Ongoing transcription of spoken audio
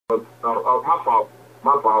My fault.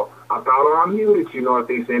 My fault. I thought I unmuted you,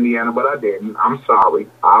 Northeast Indiana, but I didn't. I'm sorry.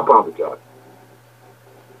 I apologize.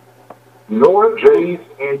 Jay, Northeast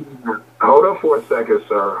Indiana. Hold up for a second,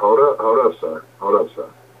 sir. Hold up, sir. Hold up, sir.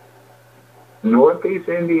 Northeast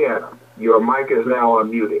Indiana. Your mic is now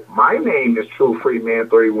unmuted. My name is True Freeman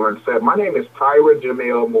 317. My name is Tyra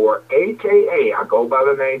Jamil Moore, aka I go by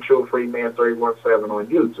the name True Freeman 317 on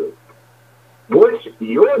YouTube. What's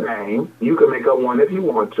your name? You can make up one if you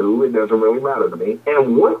want to. It doesn't really matter to me.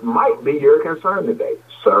 And what might be your concern today,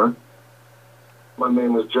 sir? my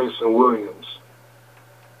name is Jason Williams.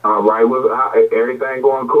 All right. Everything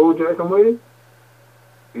going cool, Jason Williams?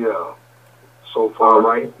 Yeah, so far. All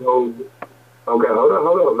right. So, okay, hold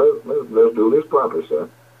on. Let's do this proper, sir.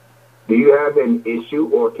 Do you have an issue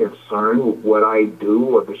or concern with what I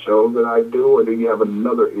do or the shows that I do, or do you have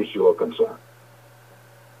another issue or concern?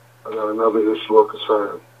 I got another issue of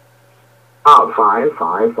concern. Oh, fine,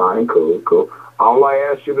 cool. All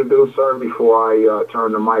I ask you to do, sir, before I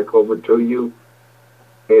turn the mic over to you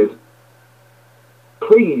is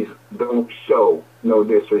please don't show no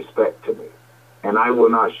disrespect to me. And I will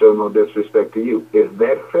not show no disrespect to you. Is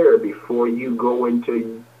that fair before you go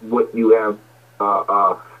into what you have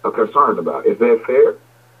a concern about? Is that fair?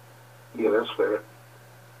 Yeah, that's fair.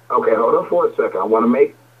 Okay, hold on for a second. I want to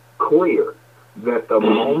make clear that the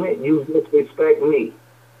moment you disrespect me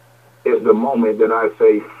is the moment that I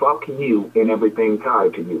say fuck you and everything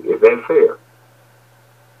tied to you. Is that fair?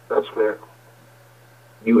 That's fair.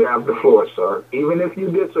 You have the floor, sir. Even if you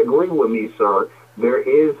disagree with me, sir, there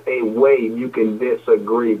is a way you can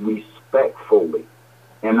disagree respectfully.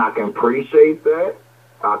 And I can appreciate that.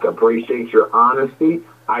 I can appreciate your honesty.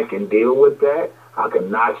 I can deal with that. I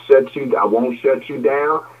won't shut you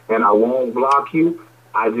down, and I won't block you.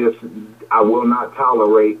 I will not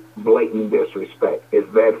tolerate blatant disrespect. Is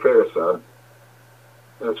that fair, sir?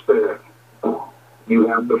 That's fair. You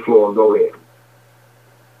have the floor. Go ahead.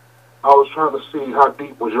 I was trying to see how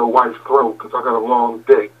deep was your wife's throat, because I got a long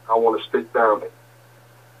dick. I want to stick down it.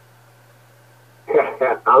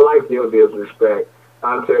 I like your disrespect.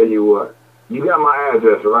 I'll tell you what. You got my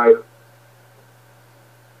address, right?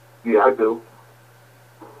 Yeah, I do.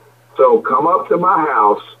 So come up to my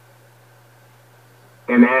house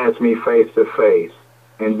and ask me face to face,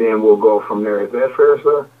 and then we'll go from there. Is that fair,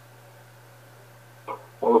 sir?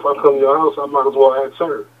 Well, if I come to your house, I might as well ask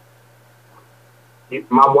her.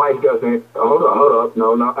 My wife doesn't. Hold up.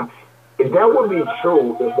 No. That would be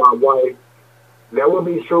true if my wife. That would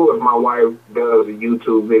be true if my wife does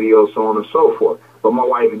YouTube videos, so on and so forth. But my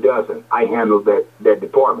wife doesn't. I handle that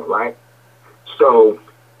department, right? So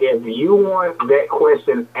if you want that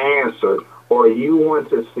question answered, or you want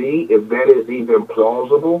to see if that is even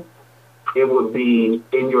plausible, it would be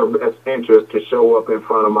in your best interest to show up in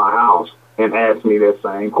front of my house and ask me that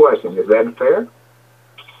same question. Is that fair?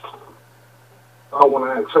 I want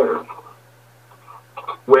to ask her.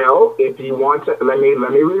 Well, if you want to, let me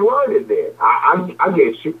reword it then. I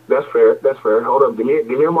get you. That's fair. Hold up. Give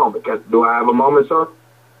me a moment. Do I have a moment, sir?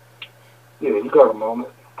 Yeah, you got a moment.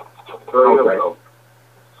 Okay.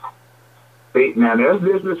 See, now that's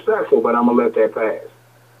disrespectful, but I'm gonna let that pass.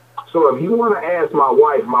 So if you want to ask my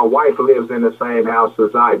wife lives in the same house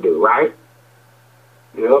as I do, right?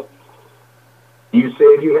 Yep. You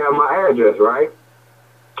said you have my address, right?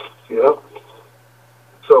 Yep.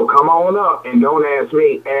 So come on up and don't ask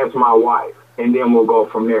me, ask my wife, and then we'll go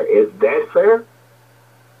from there. Is that fair?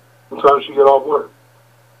 What time she get off work?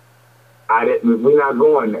 We're not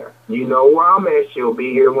going there. You know where I'm at. She'll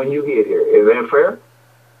be here when you get here. Is that fair?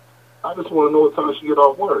 I just want to know what time she get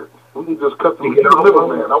off work. We can just cut the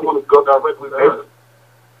middleman. I want to go directly to her.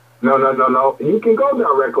 No. You can go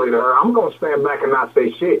directly to her. I'm going to stand back and not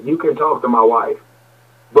say shit. You can talk to my wife.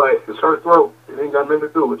 But it's her throat. It ain't got nothing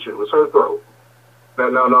to do with you. It's her throat.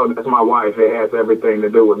 No, that's my wife. It has everything to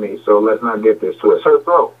do with me. So let's not get this twisted. It's her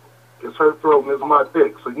throat. It's her throat and it's my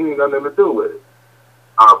dick. So you ain't got nothing to do with it.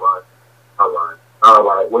 All right.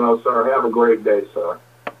 Well, sir, have a great day, sir.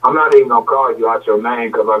 I'm not even going to call you out your name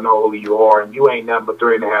because I know who you are, and you ain't nothing but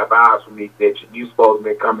 3.5 hours from me, bitch. You supposed to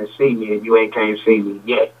be come and see me, and you ain't came see me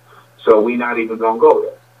yet. So we not even going to go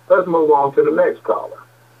there. Let's move on to the next caller.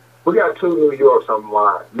 We got 2 New Yorks on the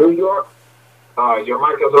line. New York, your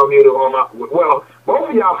mic is unmuted on my... Well, both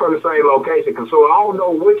of y'all from the same location, so I don't know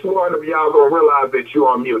which one of y'all going to realize that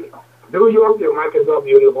you're unmuted. New York, your mic is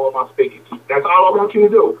unmuted. Who am I speaking to? That's all I want you to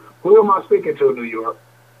do. Who am I speaking to, New York?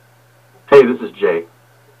 Hey, this is Jay.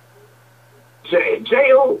 Jay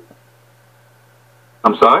who?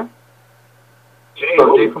 I'm sorry? Jay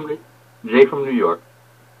Oh, who? Jay from New York.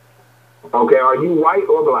 Okay, are you white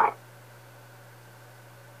or black?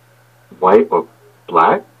 White or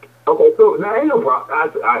black? Okay, so now ain't no problem.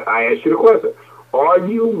 I asked you the question. Are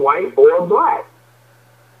you white or black?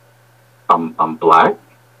 I'm black?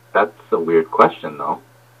 That's a weird question, though.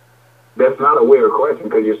 That's not a weird question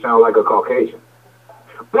because you sound like a Caucasian.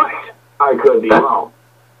 But I could be wrong.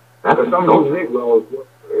 That's some of these Negroes,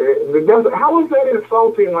 how is that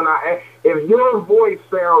insulting when if your voice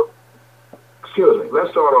sounds, excuse me,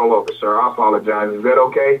 let's start all over, sir. I apologize. Is that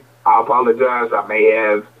okay? I apologize. I may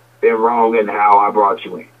have been wrong in how I brought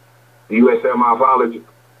you in. Do you accept my apology?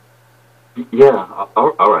 Yeah,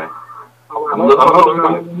 all right. Let's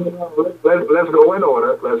go in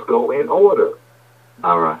order. Let's go in order.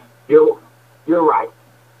 All right. You're right.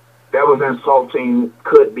 That was insulting,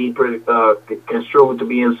 could be construed to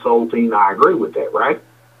be insulting. I agree with that, right?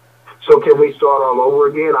 So can we start all over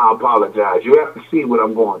again? I apologize. You have to see what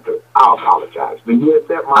I'm going through. I apologize. Do you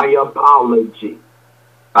accept my apology?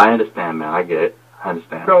 I understand, man. I get it. I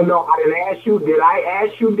understand. No, I didn't ask you. Did I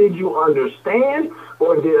ask you, did you understand?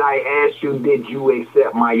 Or did I ask you, did you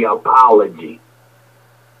accept my apology?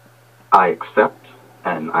 I accept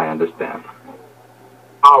and I understand.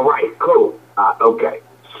 All right, cool. Okay.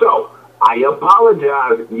 So, I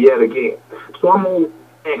apologize yet again. So, I'm going to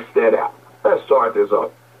X that out. Let's start this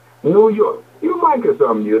off. New York. Your mic is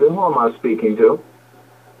unmuted. Who am I speaking to?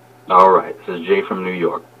 All right. This is Jay from New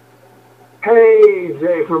York. Hey,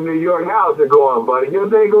 Jay from New York. How's it going, buddy? Your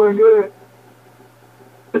day going good?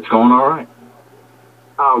 It's going all right.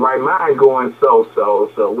 All right. Mine going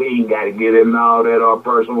so we ain't got to get into all that, our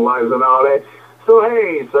personal lives and all that. So,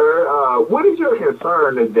 hey, sir, what is your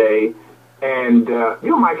concern today? And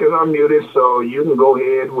your mic is unmuted, so you can go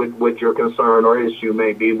ahead with what your concern or issue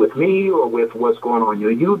may be with me or with what's going on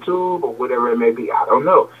your YouTube or whatever it may be. I don't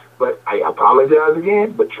know. But I apologize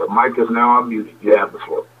again, but your mic is now unmuted. You have the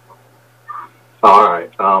floor. All right.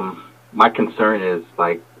 My concern is,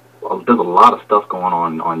 like, there's a lot of stuff going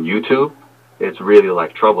on YouTube. It's really,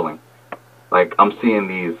 like, troubling. Like, I'm seeing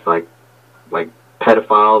these, like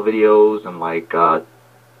pedophile videos and, like,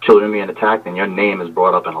 children being attacked, and your name is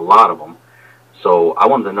brought up in a lot of them. So I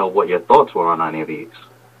wanted to know what your thoughts were on any of these.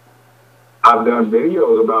 I've done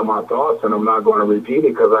videos about my thoughts, and I'm not going to repeat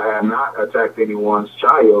it because I have not attacked anyone's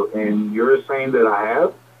child. And you're saying that I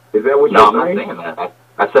have? Is that what you're saying? No, I'm not saying that.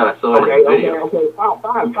 I said I saw it in the video. Okay.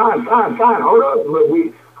 Fine. Hold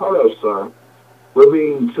up, sir. We're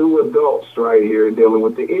being two adults right here dealing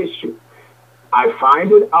with the issue. I find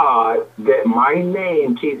it odd that my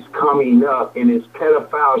name keeps coming up in this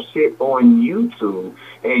pedophile shit on YouTube,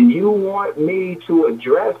 and you want me to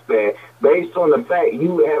address that based on the fact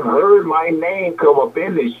you have heard my name come up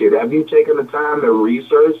in this shit. Have you taken the time to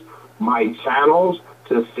research my channels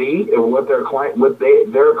to see if what their claim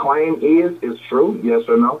is true? Yes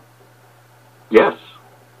or no? Yes.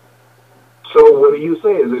 So what do you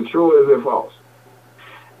say? Is it true or is it false?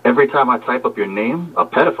 Every time I type up your name, a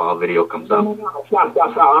pedophile video comes up. No. Stop.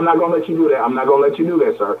 I'm not going to let you do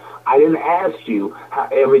that. Sir. I didn't ask you how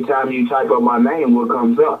every time you type up my name what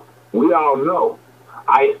comes up. We all know.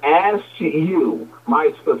 I asked you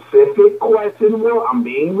my specific question. Well, I'm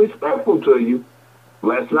being respectful to you.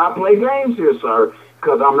 Let's not play games here, sir,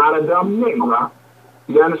 because I'm not a dumb nigga.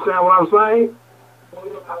 You understand what I'm saying?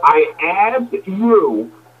 I asked you,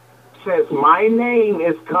 since my name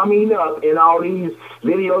is coming up in all these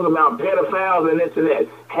videos about pedophiles and this and that,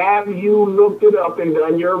 have you looked it up and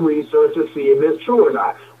done your research to see if it's true or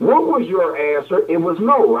not? What was your answer? It was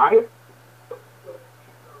no, right?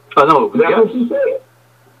 Oh, no, it was That's yes. what you said.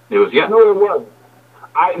 It was yes. No, it wasn't.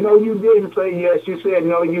 I know you didn't say yes. You said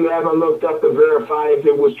no, you haven't looked up to verify if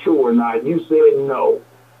it was true or not. You said no.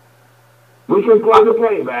 We can play the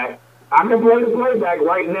playback. I can play the playback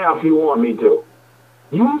right now if you want me to.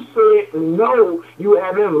 You said no, you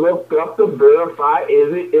haven't looked up to verify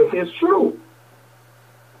if it's true.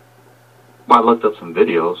 Well, I looked up some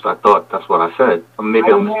videos. I thought that's what I said.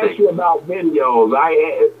 Maybe I'm mistaken. I didn't ask you about videos.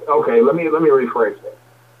 Okay, let me rephrase that.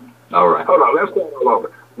 All right. Hold on, let's start all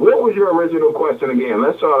over. What was your original question again?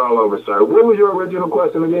 Let's start all over, sir. What was your original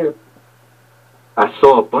question again? I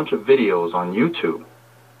saw a bunch of videos on YouTube,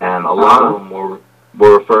 and a lot of them were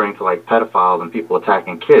referring to, like, pedophiles and people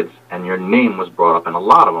attacking kids, and your name was brought up in a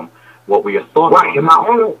lot of them. What were your thoughts on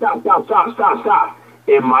that? Stop.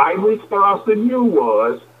 And my response to you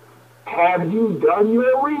was, have you done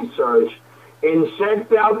your research and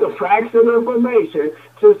checked out the facts and information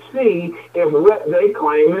to see if what they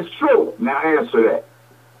claim is true? Now answer that.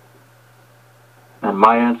 And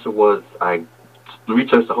my answer was, I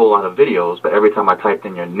researched a whole lot of videos, but every time I typed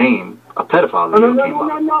in your name, a pedophile video came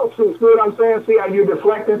up. No. See what I'm saying? See how you're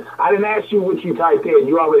deflecting? I didn't ask you what you typed in.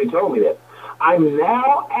 You already told me that. I'm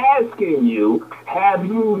now asking you, have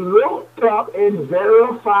you looked up and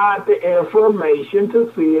verified the information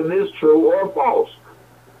to see if it's true or false?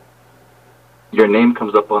 Your name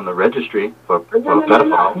comes up on the registry for a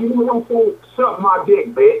pedophile. You know what I'm saying? Suck my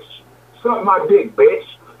dick, bitch. Suck my dick, bitch.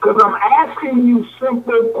 Because I'm asking you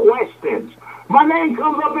simple questions. My name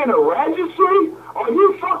comes up in a registry? Are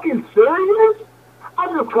you fucking serious? I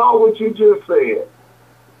just called what you just said.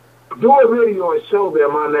 Do a video and show that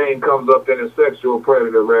my name comes up in a sexual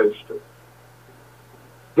predator registry.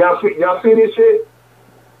 Y'all see this shit?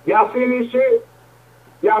 Y'all see this shit?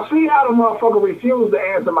 Y'all see how the motherfucker refused to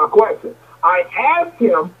answer my question? I asked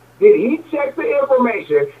him, did he check the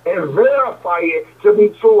information and verify it to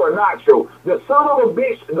be true or not true? The son of a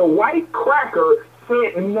bitch, the white cracker,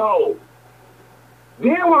 said no.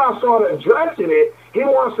 Then when I started addressing it, he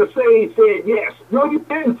wants to say he said yes. No, you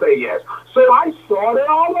didn't say yes. So I started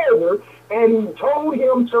all over and told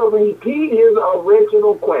him to repeat his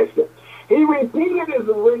original question. He repeated his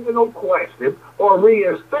original question or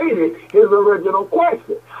reinstated his original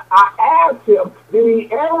question. I asked him, did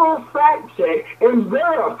he ever fact check and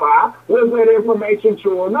verify was that information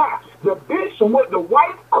true or not? The bitch with the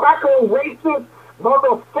white cracker racist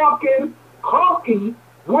motherfucking honky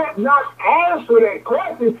would not answer that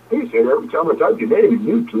question. He said, every time I type your name in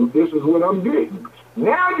YouTube, this is what I'm getting.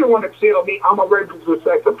 Now you want to tell me I'm a registered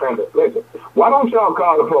sex offender. Listen, why don't y'all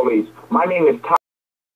call the police? My name is Tom.